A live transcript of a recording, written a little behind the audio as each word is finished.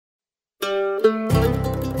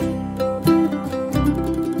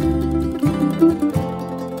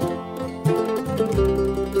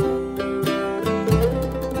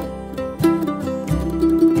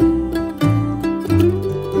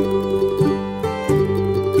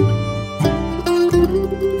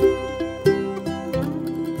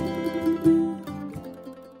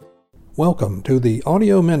Welcome to the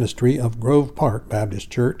audio ministry of Grove Park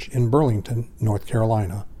Baptist Church in Burlington, North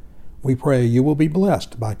Carolina. We pray you will be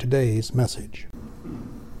blessed by today's message. I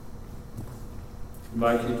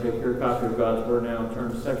invite you to take your copy of God's Word now and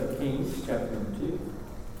turn to 2 Kings chapter number 2.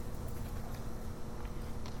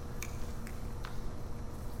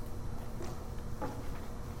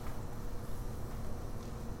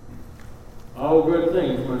 All good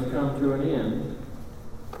things must come to an end.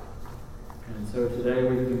 And so today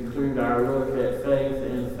we conclude our look at faith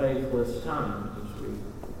in faithless times as we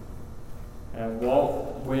have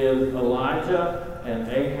walked with Elijah and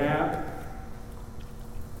Ahab.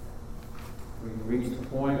 We reach the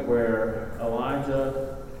point where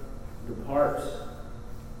Elijah departs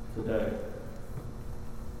today.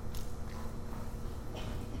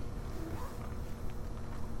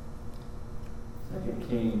 Second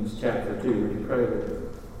Kings chapter 2. Would you pray with me?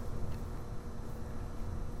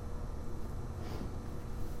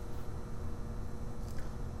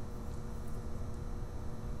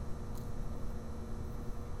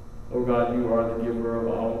 Oh God, you are the giver of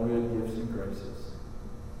all good gifts and graces.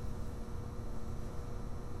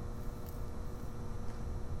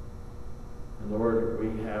 And Lord,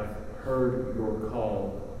 we have heard your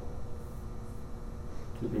call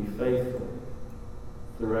to be faithful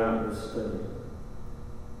throughout this study.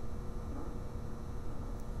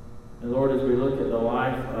 And Lord, as we look at the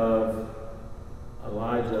life of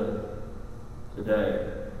Elijah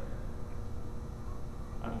today,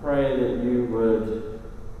 I pray that you would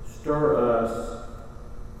stir us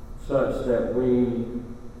such that we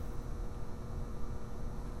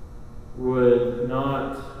would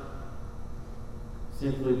not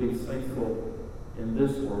simply be faithful in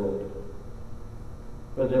this world,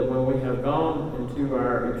 but that when we have gone into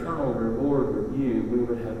our eternal reward with you, we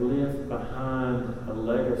would have left behind a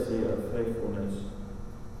legacy of faithfulness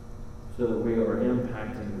so that we are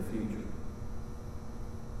impacting the future.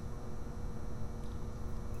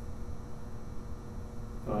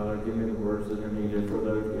 Father, give me the words that are needed for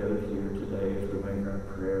those gathered here today as we make our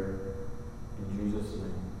prayer. In Jesus'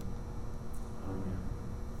 name, amen.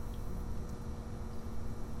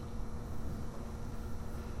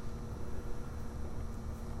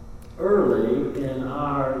 Early in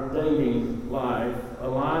our dating life,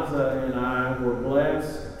 Eliza and I were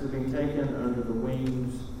blessed to be taken under the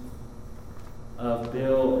wings of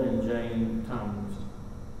Bill and Jane Tomlinson.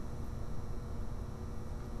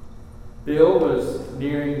 Bill was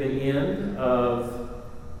nearing the end of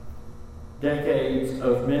decades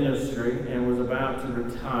of ministry and was about to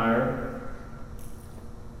retire.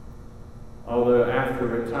 Although after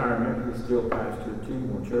retirement, he still pastored 2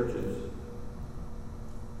 more churches.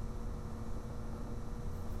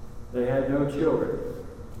 They had no children.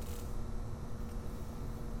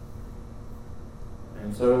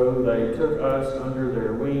 And so they took us under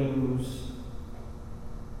their wings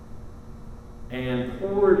and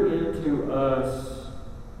poured into us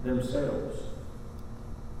themselves.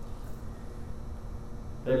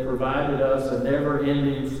 They provided us a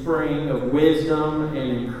never-ending spring of wisdom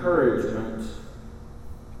and encouragement.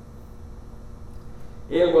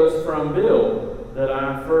 It was from Bill that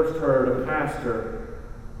I first heard a pastor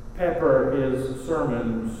pepper his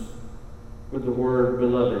sermons with the word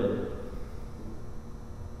beloved.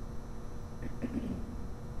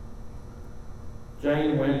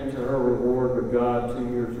 Jane went to her reward with God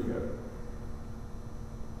 2 years ago.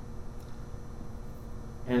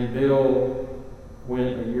 And Bill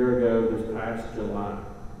went a year ago this past July.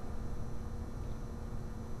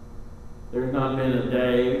 There's not been a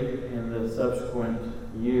day in the subsequent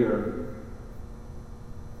year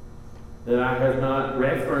that I have not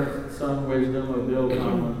referenced some wisdom of Bill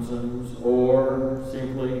Tomlinson's or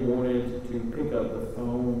simply wanted to pick up the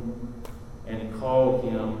phone and call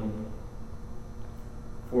him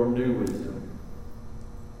for new wisdom.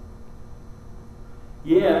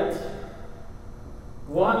 Yet,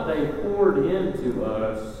 what they poured into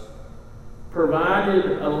us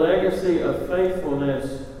provided a legacy of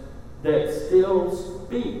faithfulness that still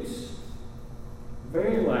speaks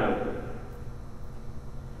very loudly.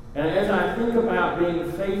 And as I think about being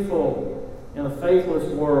faithful in a faithless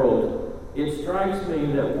world, it strikes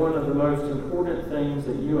me that one of the most important things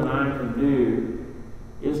that you and I can do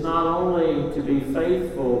is not only to be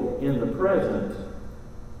faithful in the present,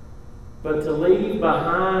 but to leave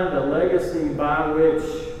behind a legacy by which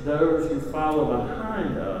those who follow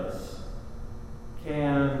behind us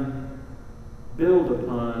can build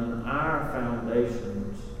upon our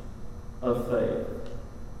foundations of faith.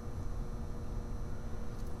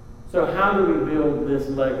 So how do we build this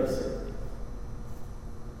legacy?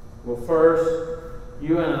 Well, first,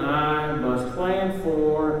 you and I must plan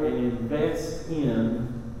for and invest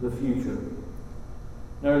in the future.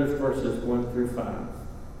 Notice verses 1 through 5.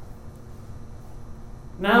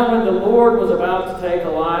 Now when the Lord was about to take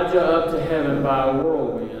Elijah up to heaven by a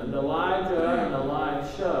whirlwind, Elijah and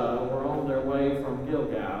Elisha were on their way from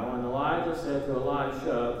Gilgal, and Elijah said to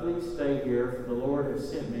Elisha, "Please stay here, for the Lord has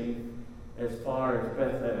sent me as far as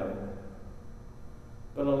Bethel."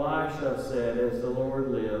 But Elisha said, "As the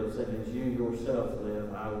Lord lives, and as you yourself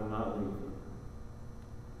live, I will not leave you."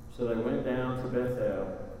 So they went down to Bethel,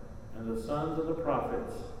 and the sons of the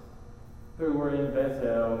prophets who were in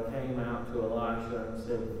Bethel came out to Elisha and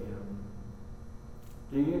said to him,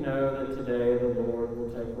 "Do you know that today the Lord will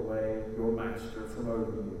take away your master from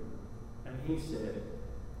over you?" And he said,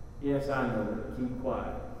 "Yes, I know it. Keep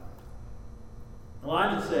quiet."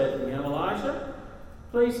 Elijah said to him, "Elisha,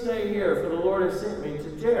 please stay here, for the Lord has sent me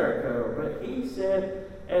to Jericho." But he said,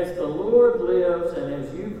 "As the Lord lives, and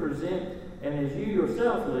as you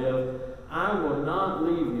yourself live, I will not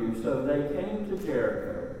leave you." So they came to Jericho.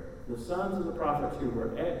 The sons of the prophets who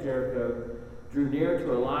were at Jericho drew near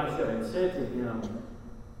to Elisha and said to him,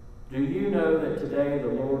 "Do you know that today the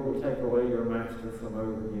Lord will take away your master from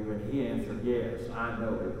over you?" And he answered, "Yes, I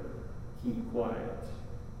know it. Keep quiet."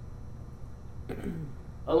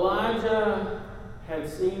 Elijah had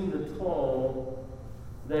seen the toll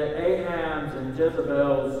that Ahab's and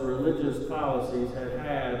Jezebel's religious policies had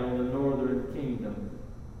had on the northern kingdom.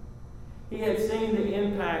 He had seen the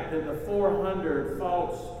impact that the 400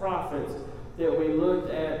 false prophets that we looked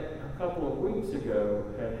at a couple of weeks ago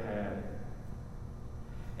had had.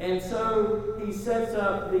 And so he sets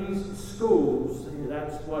up these schools.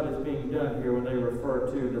 That's what is being done here when they refer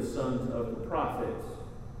to the sons of the prophets.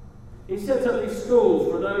 He sets up these schools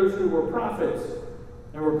for those who were prophets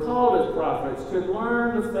and were called as prophets to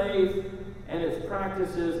learn the faith and its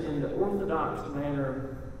practices in the orthodox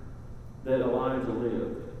manner that Elijah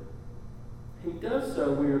lived. He does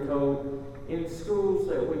so, we are told, in schools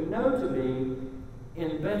that we know to be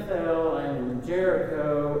in Bethel and in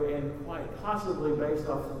Jericho, and quite possibly based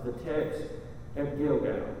off of the text at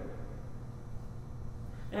Gilgal.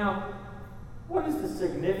 Now, what is the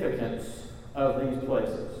significance of these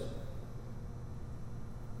places?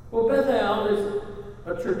 Well, Bethel is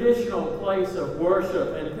a traditional place of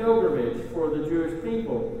worship and pilgrimage for the Jewish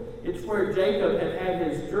people. It's where Jacob had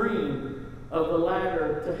his dream of the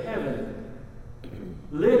ladder to heaven.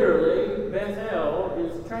 Literally, Bethel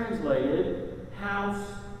is translated house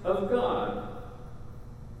of God.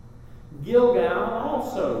 Gilgal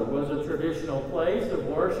also was a traditional place of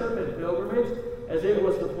worship and pilgrimage, as it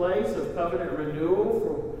was the place of covenant renewal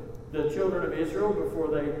for the children of Israel before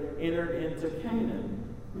they entered into Canaan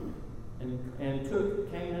and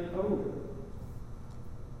took Canaan over.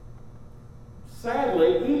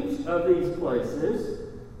 Sadly, each of these places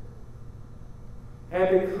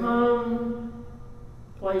had become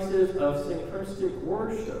places of syncretic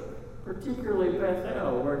worship, particularly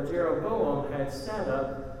Bethel, where Jeroboam had set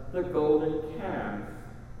up the golden calf.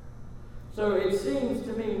 So it seems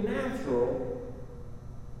to me natural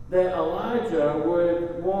that Elijah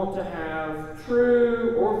would want to have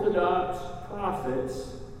true Orthodox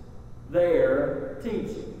prophets there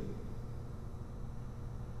teaching.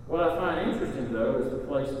 What I find interesting, though, is the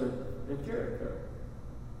placement at Jericho.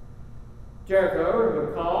 Jericho,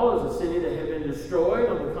 recall, is a city that had been destroyed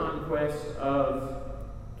on the conquest of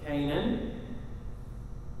Canaan,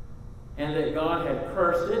 and that God had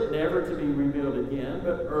cursed it, never to be rebuilt again.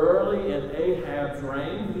 But early in Ahab's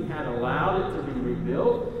reign, he had allowed it to be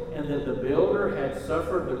rebuilt, and that the builder had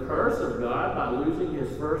suffered the curse of God by losing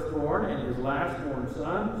his firstborn and his lastborn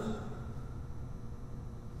sons.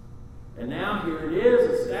 And now here it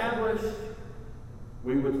is, established,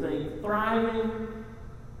 we would think thriving,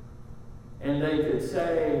 and they could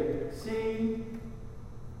say, "See,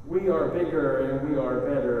 we are bigger and we are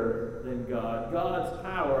better than God. God's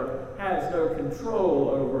power has no control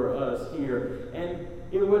over us here." And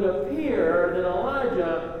it would appear that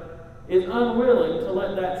Elijah is unwilling to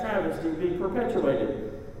let that travesty be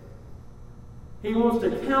perpetuated. He wants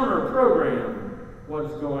to counter-program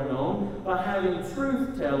what's going on by having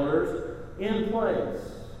truth-tellers in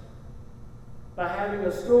place, by having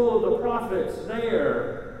a school of the prophets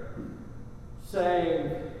there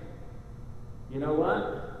saying, "You know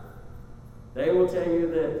what? They will tell you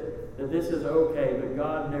that this is okay, but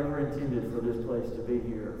God never intended for this place to be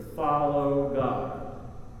here. Follow God.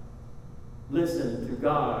 Listen to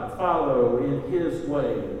God. Follow in His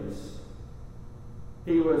ways."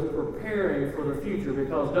 He was preparing for the future,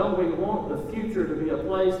 because don't we want the future to be a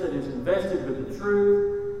place that is invested with the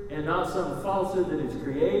truth and not some falsehood that is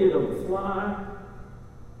created on the fly?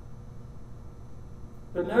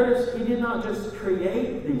 But notice, he did not just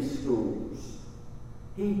create these schools.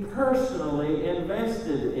 He personally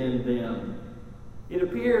invested in them. It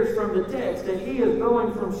appears from the text that he is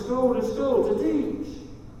going from school to school to teach,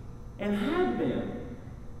 and had been.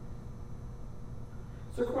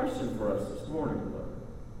 It's a question for us this morning, beloved.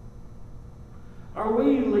 Are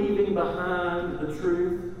we leaving behind the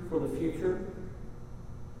truth for the future?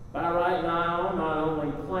 By right now, not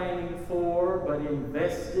only planning for, but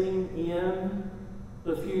investing in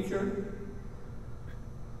the future?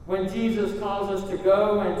 When Jesus calls us to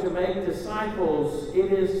go and to make disciples,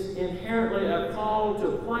 it is inherently a call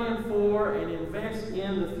to plan for and invest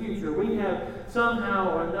in the future. We have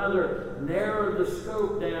somehow or another narrowed the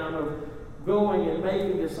scope down of going and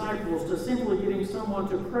making disciples to simply getting someone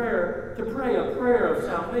to pray a prayer of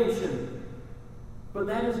salvation. But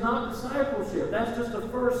that is not discipleship. That's just the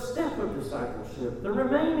first step of discipleship. The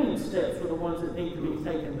remaining steps are the ones that need to be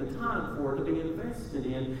taken the time for, to be invested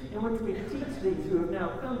in which we teach these who have now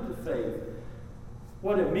come to faith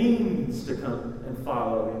what it means to come and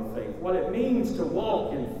follow in faith, what it means to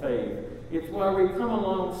walk in faith. It's where we come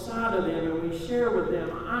alongside of them and we share with them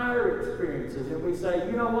our experiences. And we say,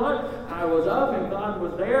 you know what? I was up and God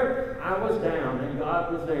was there. I was down and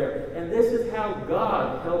God was there. And this is how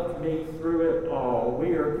God helped me through it all.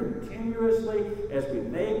 We are continuously, as we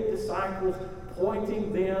make disciples,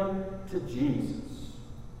 pointing them to Jesus.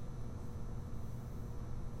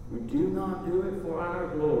 We do not do it for our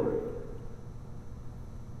glory,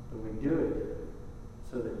 but we do it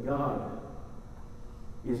so that God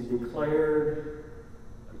is declared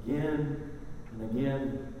again and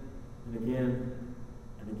again and again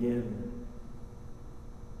and again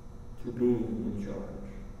to be in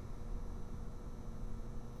charge.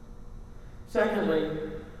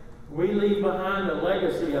 Secondly, we leave behind a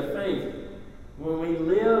legacy of faith when we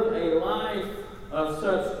live a life of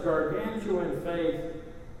such gargantuan faith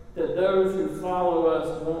that those who follow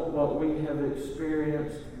us want what we have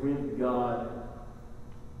experienced with God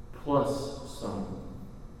plus some.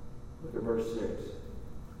 Look at verse 6.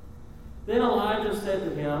 Then Elijah said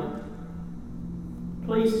to him,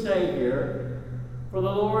 "Please stay here, for the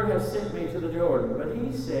Lord has sent me to the Jordan." But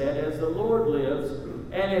he said, "As the Lord lives,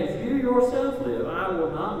 and as you yourself live, I will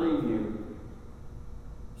not leave you."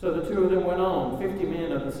 So the two of them went on. 50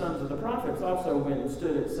 men of the sons of the prophets also went and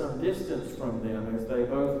stood at some distance from them, as they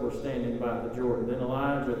both were standing by the Jordan. Then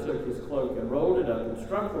Elijah took his cloak and rolled it up and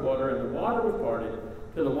struck the water, and the water was parted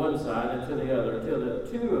to the one side and to the other, until the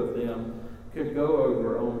two of them could go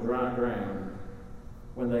over on dry ground.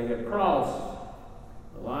 When they had crossed,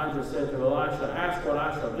 Elijah said to Elisha, "Ask what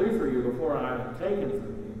I shall do for you before I am taken from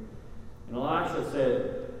you." And Elisha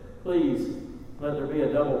said, "Please, let there be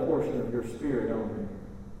a double portion of your spirit on me."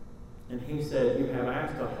 And he said, "You have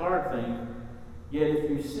asked a hard thing, yet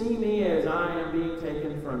if you see me as I am being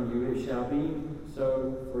taken from you, it shall be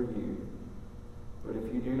so for you. But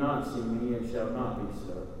if you do not see me, it shall not be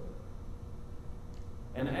so."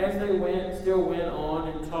 And as they still went on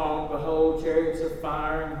and talked, behold, chariots of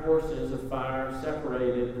fire and horses of fire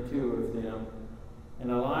separated the two of them.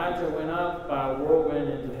 And Elijah went up by a whirlwind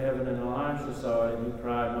into heaven, and Elisha saw it, and he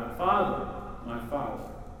cried, "My Father, my Father,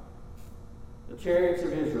 the chariots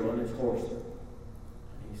of Israel and his horsemen."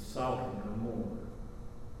 And he saw him no more.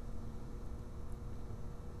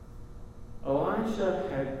 Elisha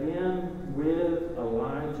had been with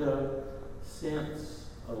Elijah since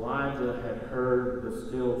Elijah had heard the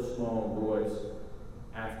still small voice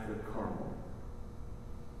after Carmel.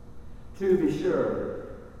 To be sure,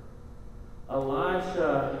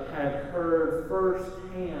 Elisha had heard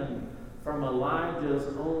firsthand from Elijah's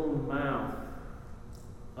own mouth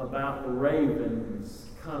about the ravens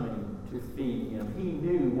coming to feed him. He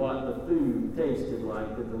knew what the food tasted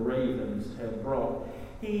like that the ravens had brought.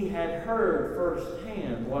 He had heard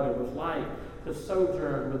firsthand what it was like to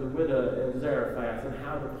sojourn with the widow of Zarephath and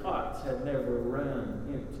how the pots had never run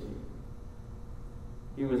empty.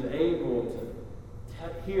 He was able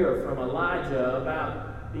to hear from Elijah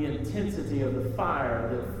about the intensity of the fire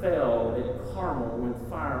that fell at Carmel when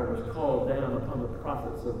fire was called down upon the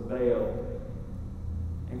prophets of Baal.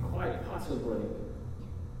 And quite possibly,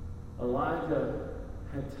 Elijah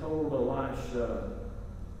had told Elisha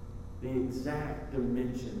the exact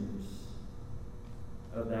dimensions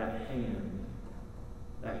of that hand,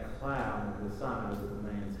 that cloud the size of a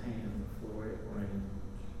man's hand before it rained.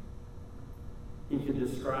 He could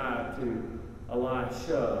describe to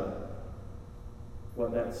Elisha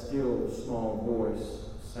what that still small voice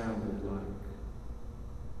sounded like.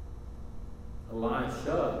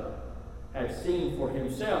 Elisha had seen for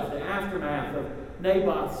himself the aftermath of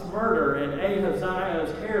Naboth's murder and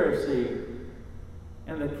Ahaziah's heresy,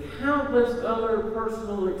 and the countless other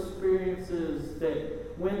personal experiences that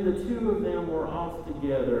when the two of them were off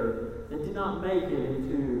together, that did not make it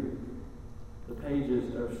into the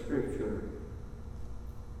pages of Scripture,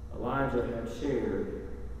 Elijah had shared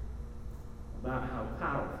about how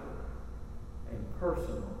powerful and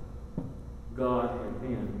personal God had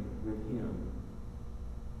been with him.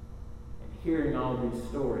 And hearing all these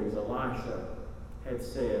stories, Elisha had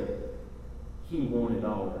said he wanted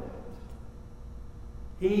all that.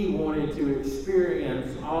 He wanted to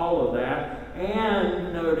experience all of that.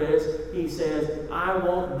 And notice, he says, I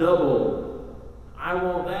want double. I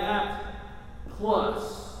want that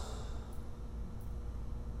plus.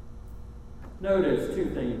 Notice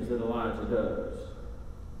two things that Elijah does.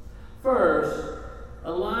 First,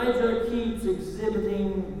 Elijah keeps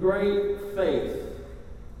exhibiting great faith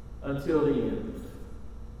until the end.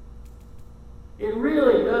 It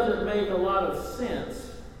really doesn't make a lot of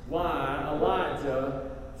sense why Elijah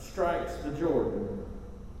strikes the Jordan.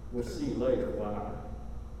 We'll see later why.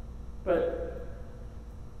 But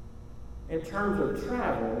in terms of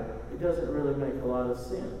travel, it doesn't really make a lot of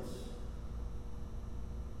sense.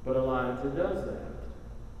 But Elijah does that.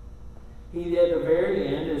 He, at the very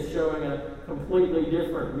end, is showing a completely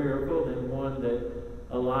different miracle than one that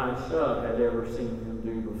Elisha had ever seen him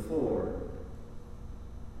do before.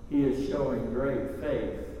 He is showing great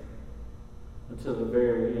faith until the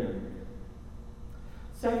very end.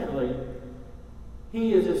 Secondly,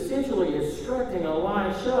 he is essentially instructing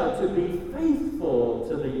Elisha to be faithful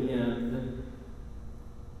to the end.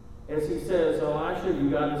 As he says, Elisha, you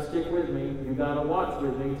got to stick with me. You got to watch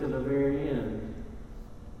with me to the very end.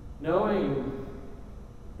 Knowing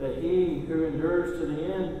that he who endures to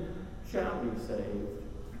the end shall be saved.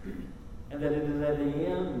 And that it is at the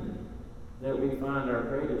end that we find our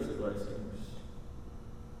greatest blessings.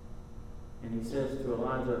 And he says to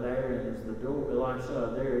Elijah, therein is the door.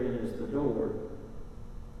 Elisha, therein is the door.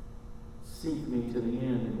 Seek me to the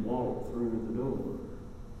end and walk through the door.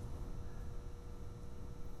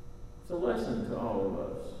 It's a lesson to all of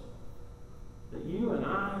us that you and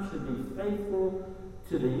I should be faithful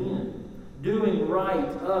to the end, doing right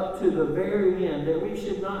up to the very end, that we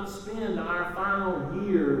should not spend our final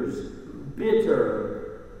years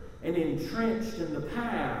bitter and entrenched in the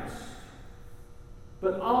past,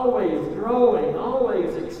 but always growing,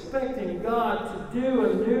 always expecting God to do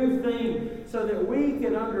a new thing so that we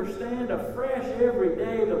can understand afresh every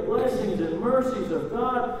day the blessings and mercies of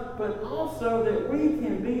God, but also that we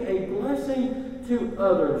can be a blessing to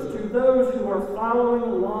others, to those who are following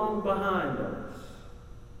along behind us.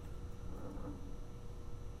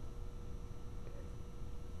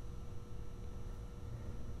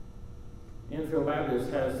 Enfield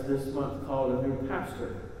Baptist has this month called a new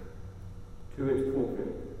pastor to its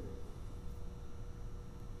pulpit.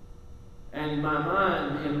 And my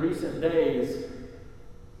mind in recent days,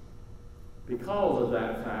 because of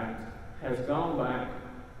that fact, has gone back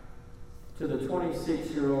to the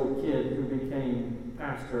 26-year-old kid who became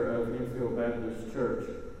pastor of Enfield Baptist Church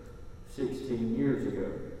 16 years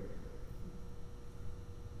ago.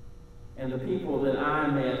 And the people that I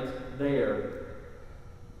met there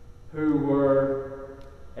who were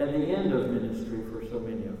at the end of ministry for so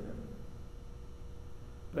many of them,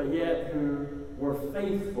 but yet who were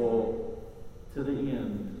faithful to the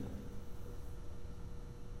end.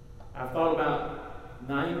 I thought about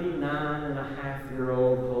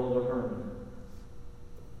 99-and-a-half-year-old Hulda Herman,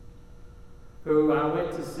 who I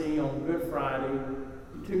went to see on Good Friday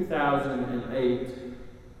 2008,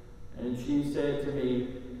 and she said to me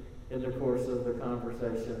in the course of the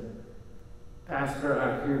conversation, Pastor,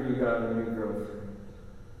 I hear you got a new girlfriend.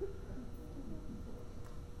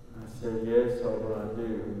 I said, yes, although I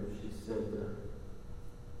do. She said,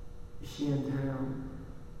 is she in town?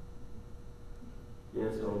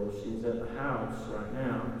 Yes, although she's at the house right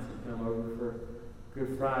now. She come over for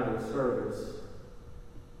Good Friday service.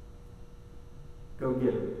 Go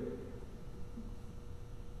get her.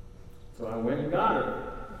 So I went and got her.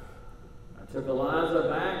 I took Eliza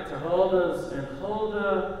back to Hulda's, and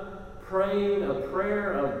Hulda prayed a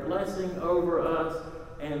prayer of blessing over us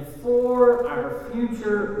and for our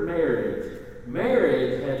future marriage.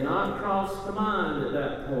 Marriage had not crossed the mind at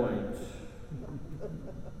that point.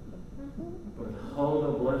 But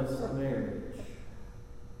Hulda blessed the marriage.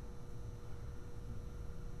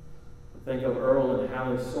 Think of Earl and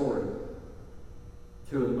Hallie Sorey,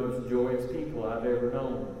 two of the most joyous people I've ever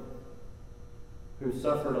known, who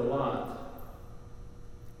suffered a lot,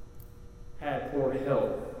 had poor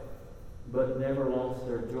health, but never lost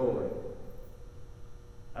their joy.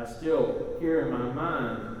 I still hear in my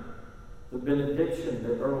mind the benediction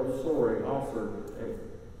that Earl Sorey offered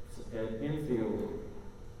at Enfield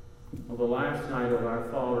on the last night of our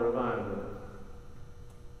fall revival.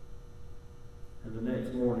 and the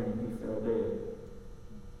next morning he fell dead.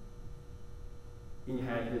 He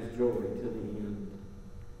had his joy to the end.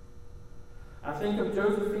 I think of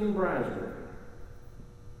Josephine Braswell,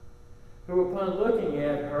 who upon looking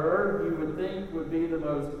at her, you would think would be the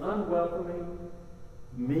most unwelcoming,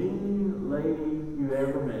 mean lady you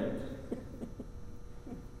ever met.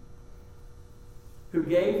 Who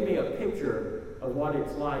gave me a picture of what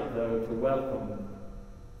it's like, though, to welcome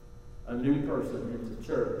a new person into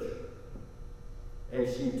church,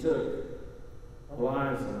 as she took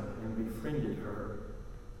Eliza and befriended her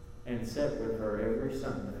and sat with her every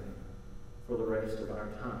Sunday for the rest of our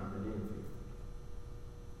time at Enfield.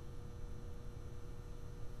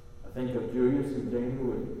 I think of Julius and Daniel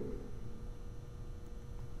Wood,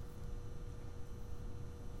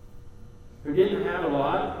 who didn't have a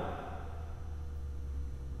lot,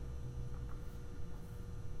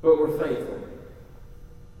 but were faithful.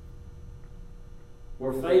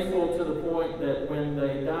 Were faithful to the point that when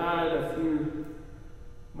they died a few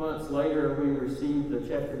months later, we received a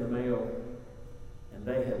check in the mail, and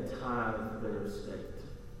they had tithed their estate.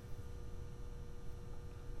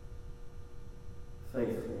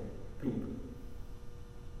 Faithful people.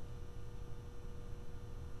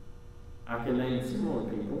 I can name similar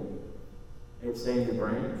people at Sandy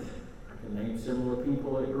Branch. I can name similar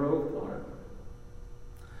people at Grove Park,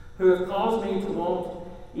 who have caused me to want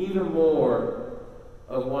even more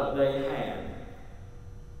of what they had.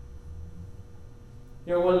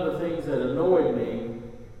 You know, one of the things that annoyed me,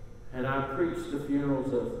 and I preached the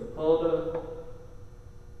funerals of Huldah,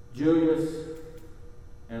 Julius,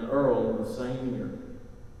 and Earl in the same year,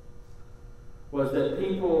 was that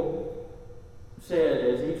people said,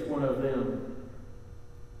 as each one of them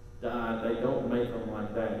died, they don't make them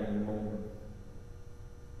like that anymore.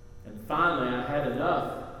 And finally, I had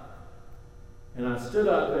enough. And I stood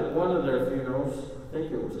up at one of their funerals, I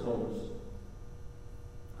think it was Huldah's,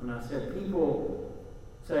 and I said, people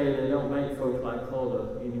say they don't make folks like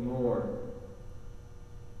Huldah anymore.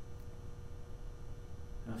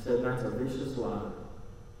 And I said, that's a vicious lie.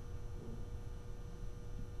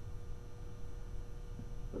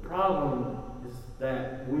 The problem is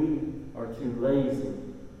that we are too lazy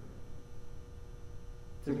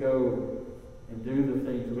to go and do the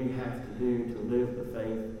things we have to do to live the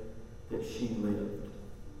faith that she lived.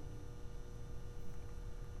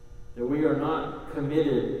 That we are not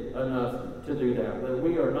committed enough to do that. That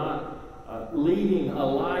we are not leading a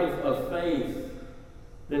life of faith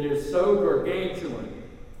that is so gargantuan,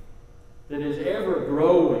 that is ever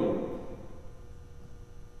growing,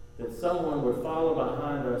 that someone would follow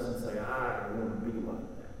behind us and say, I want to be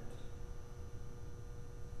like that.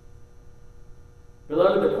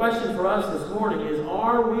 Beloved, the question for us this morning is,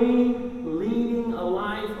 are we leading a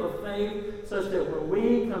life of faith such that when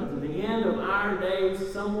we come to the end of our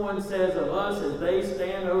days, someone says of us as they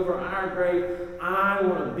stand over our grave, I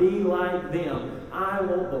want to be like them. I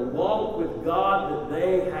want to walk with God that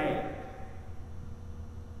they had.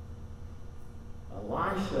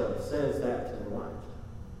 Elisha says that to Elijah.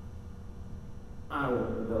 I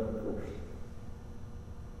want the double portion.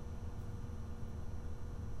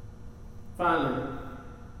 Finally,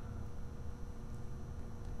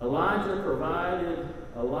 Elijah provided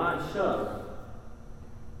Elisha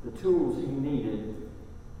the tools he needed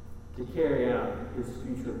to carry out his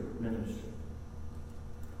future ministry.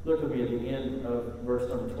 Look at me at the end of verse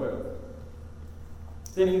number 12.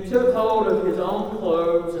 Then he took hold of his own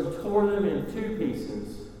clothes and tore them in two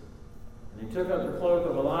pieces. And he took up the cloak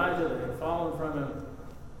of Elijah that had fallen from him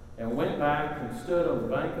and went back and stood on the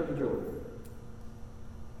bank of the Jordan.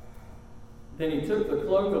 Then he took the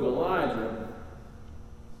cloak of Elijah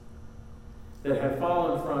that had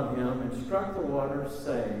fallen from him and struck the water,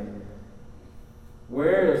 saying,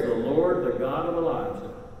 Where is the Lord, the God of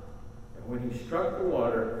Elijah? And when he struck the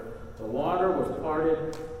water was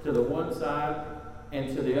parted to the one side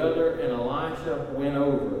and to the other, and Elisha went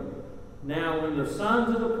over. Now when the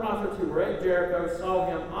sons of the prophets who were at Jericho saw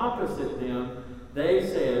him opposite them, they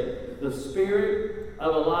said, The spirit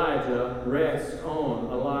of Elijah rests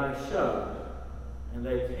on Elisha. And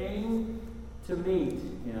they came to meet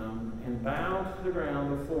him and bowed to the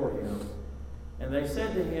ground before him. And they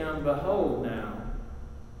said to him, Behold now,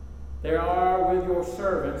 there are with your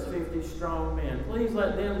servants 50 strong men. Please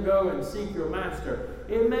let them go and seek your master.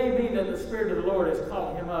 It may be that the Spirit of the Lord has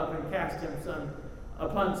caught him up and cast him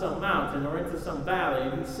upon some mountain or into some valley.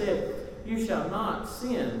 And he said, You shall not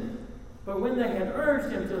sin. But when they had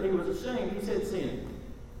urged him till he was ashamed, he said, Sin.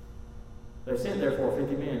 They sent therefore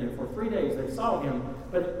 50 men, and for 3 days they sought him,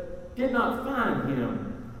 but did not find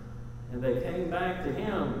him. And they came back to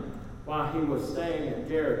him while he was staying at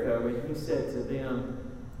Jericho, and he said to them,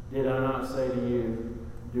 Did I not say to you,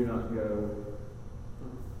 do not go?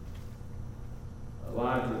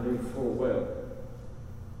 Elijah knew full well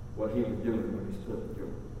what he was doing when he split the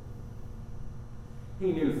Jordan.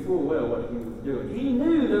 He knew full well what he was doing. He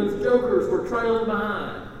knew those jokers were trailing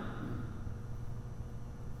behind.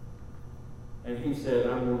 And he said,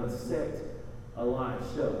 I'm going to set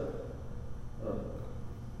Elisha up.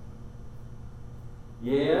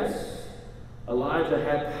 Yes, Elijah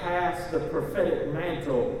had passed the prophetic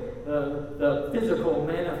mantle, the physical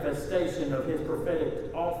manifestation of his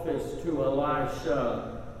prophetic office to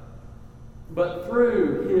Elisha. But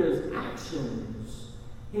through his actions,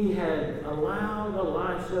 he had allowed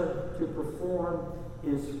Elisha to perform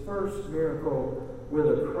his first miracle with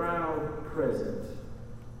a crowd present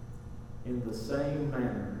in the same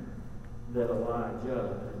manner that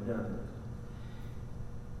Elijah had done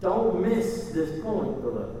it. Don't miss this point,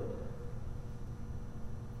 beloved.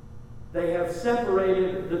 They have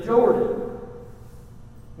separated the Jordan.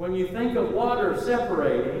 When you think of water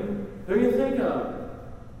separating, who do you think of?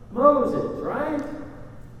 Moses, right?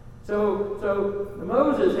 So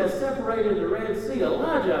Moses has separated the Red Sea.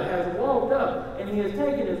 Elijah has walked up and he has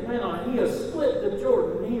taken his mantle on. He has split the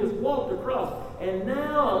Jordan. He has walked across. And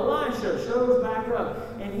now Elisha shows back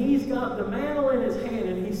up and he's got the mantle in his hand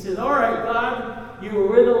and he says, all right, God, you were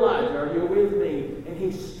with Elijah. Are you with me? And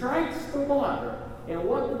he strikes the water. And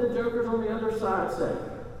what do the jokers on the other side say?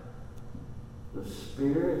 The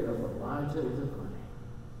spirit of Elijah is upon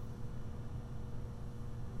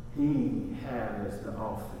him. He has the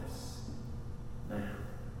office now.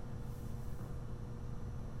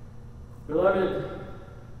 Beloved,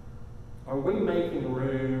 are we making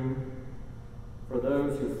room for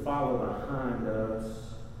those who follow behind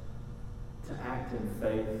us to act in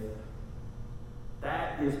faith?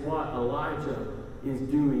 That is what Elijah is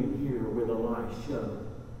doing here with Elisha.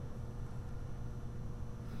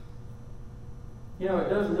 You know, it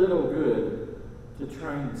does little good to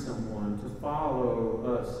train someone to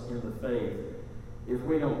follow us in the faith if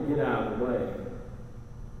we don't get out of the way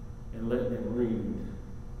and let them lead.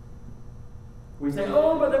 We say,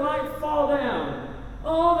 oh, but they might fall down.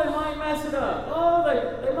 Oh, they might mess it up. Oh,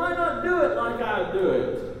 they might not do it like I do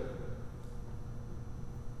it.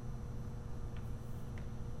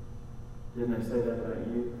 Didn't they say that about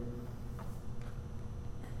you?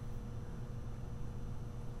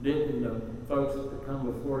 Didn't the folks that come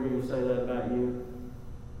before you say that about you?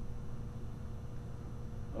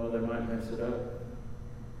 Oh, they might mess it up.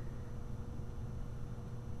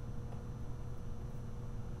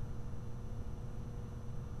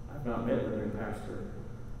 I've not met the new pastor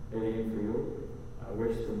at Enfield. I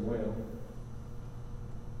wish them well.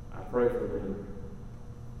 I pray for them.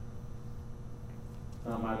 It's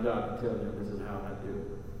not my job to tell them this is how I do it.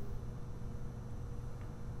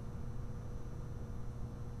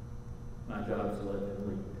 My job is to let them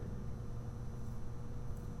lead.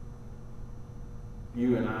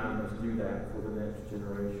 You and I must do that for the next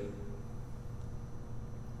generation.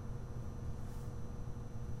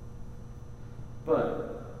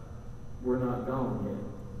 But we're not gone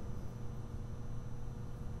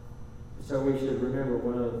yet. So we should remember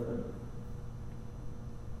one other thing.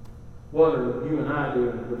 What are you and I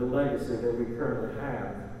doing with the legacy that we currently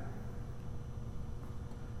have?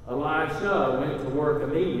 Elisha went to work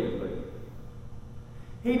immediately.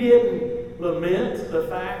 He didn't lament the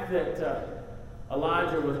fact that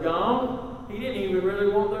Elijah was gone. He didn't even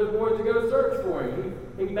really want those boys to go search for him.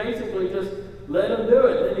 He basically just let them do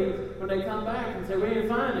it. Then when they come back and say, we didn't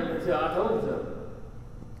find him, he said, I told you so.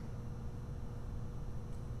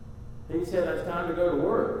 He said, it's time to go to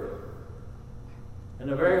work. And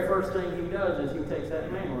the very first thing he does is he takes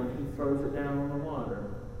that mantle and he throws it down on the water.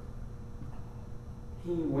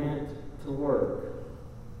 He went to work.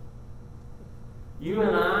 You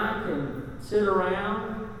and I can sit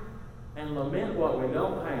around and lament what we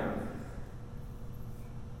don't have.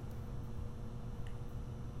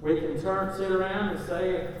 We can sit around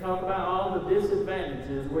and talk about all the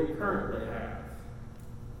disadvantages we currently have.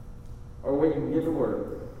 Or we can get to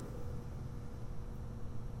work.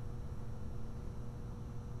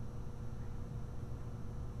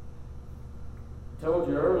 I told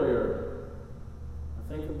you earlier,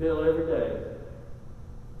 I think of Bill every day.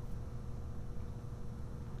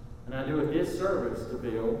 And I do a disservice to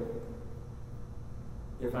Bill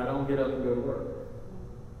if I don't get up and go to work.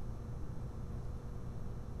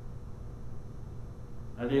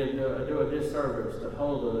 I do a disservice to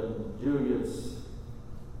Hulda and Julius,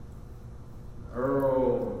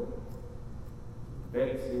 Earl,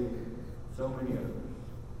 Betsy, so many others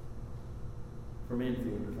from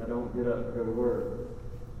Enfield if I don't get up and go to work.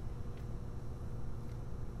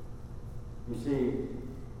 You see,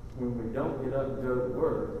 when we don't get up and go to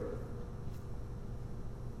work,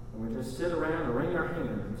 and we just sit around and wring our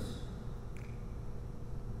hands,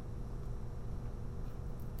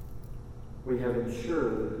 we have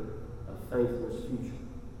ensured a faithless future.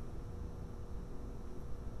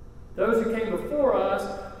 Those who came before us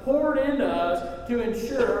poured into us to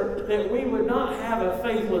ensure that we would not have a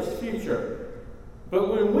faithless future.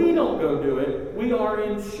 But when we don't go do it, we are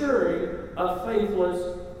ensuring a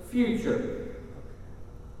faithless future.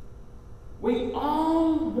 We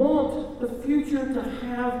all want the future to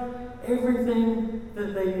have everything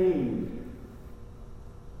that they need.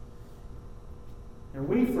 And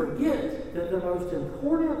we forget that the most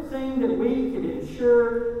important thing that we can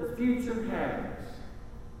ensure the future has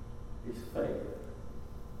is faith.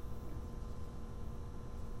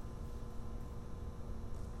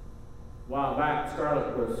 A while back,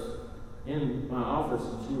 Scarlett was in my office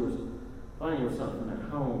and she was playing with something at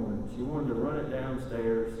home and she wanted to run it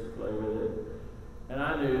downstairs to play with it. And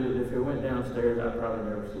I knew that if it went downstairs, I'd probably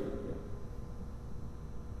never see it again.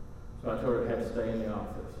 So I told her it had to stay in the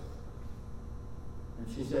office. And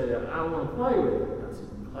she said, I want to play with it. And I said, you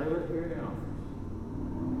can play with it here in the office.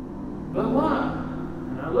 But why?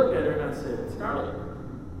 And I looked at her and I said, Scarlett,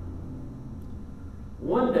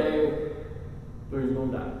 one day, Boo's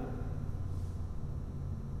going to die.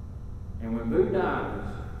 And when Boo dies,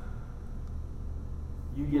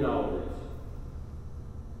 you get all this.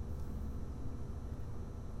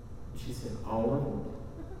 She said, all of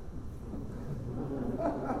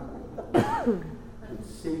it? You could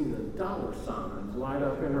see the dollar signs light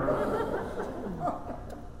up in her eyes.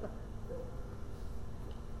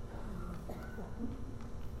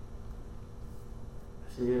 I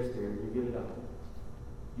said, yes, dear, you get it all.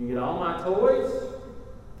 You get all my toys.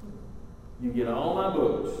 You get all my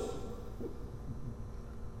books.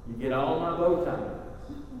 You get all my bow ties.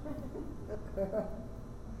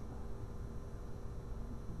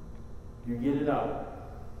 You get it all.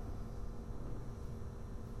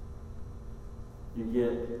 You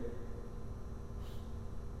get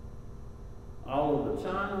all of the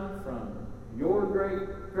china from your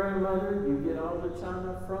great-grandmother. You get all the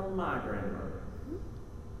china from my grandmother.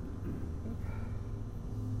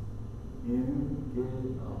 You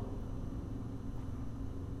get it all.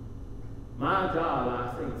 My job,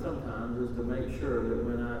 I think, sometimes is to make sure that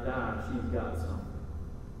when I die, she's got something.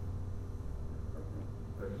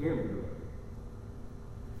 But hear me, Lord.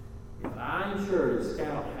 If I ensure that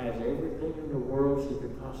Scout has everything in the world she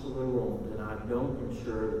could possibly want, and I don't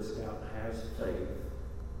ensure that Scout has faith,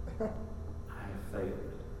 I have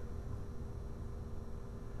failed.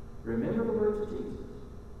 Remember the words of Jesus.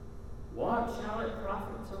 What shall it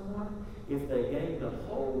profit someone if they gain the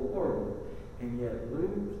whole world and yet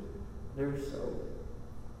lose their soul?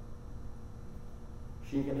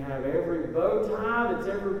 She can have every bow tie that's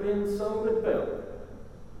ever been sold at Belk,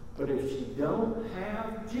 but if she don't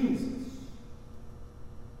have Jesus,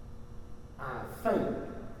 I failed.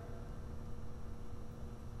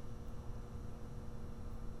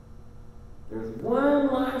 There's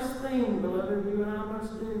one last thing, beloved, you and I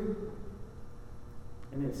must do,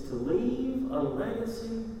 and it's to leave a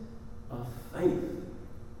legacy of faith.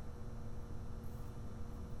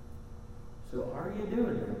 So are you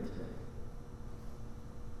doing that today?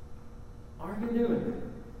 Are you doing that?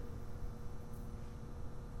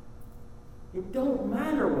 It don't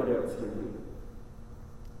matter what else we do.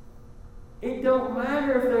 It don't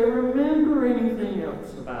matter if they remember anything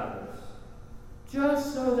else about us.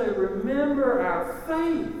 Just so they remember our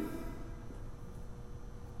faith.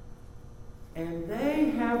 And they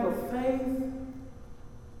have a faith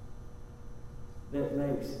that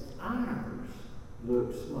makes ours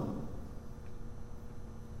look small.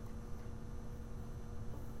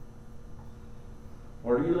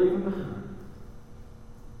 What are you leaving behind?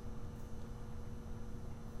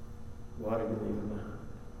 What are you leaving behind?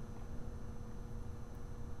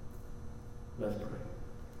 Let's pray.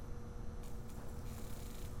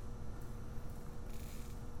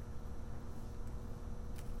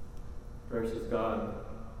 Gracious God,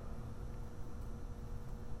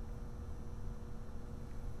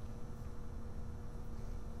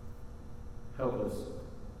 help us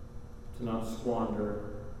to not squander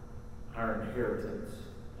our inheritance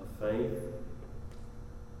of faith,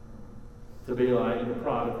 to be like the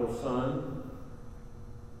prodigal son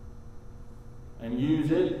and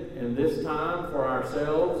use it in this time for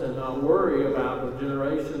ourselves and not worry about the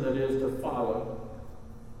generation that is to follow.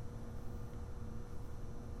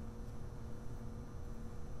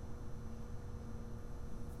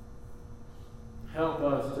 Help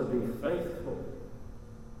us to be faithful,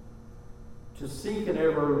 to seek an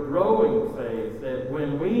ever-growing faith, that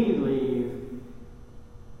when we leave,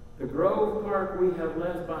 Grove Park we have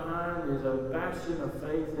left behind is a bastion of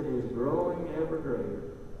faith that is growing ever greater.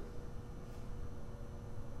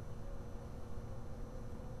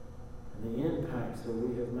 And the impacts that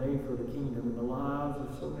we have made for the kingdom in the lives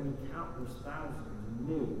of so many countless thousands and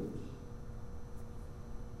millions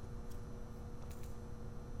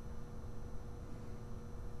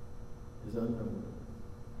is unknown.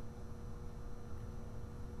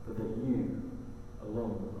 But that you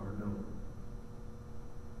alone are known.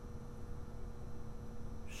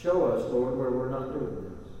 Show us, Lord, where we're not doing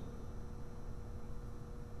this.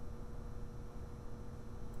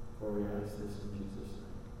 For we ask this in Jesus' name.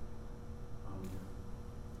 Amen.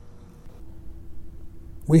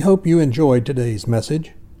 We hope you enjoyed today's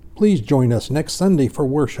message. Please join us next Sunday for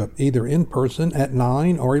worship, either in person at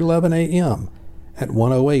 9 or 11 a.m. at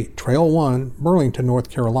 108 Trail 1, Burlington, North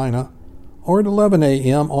Carolina, or at 11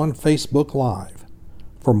 a.m. on Facebook Live.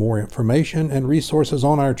 For more information and resources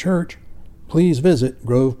on our church, please visit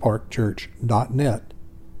groveparkchurch.net.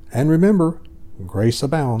 And remember, grace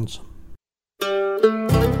abounds.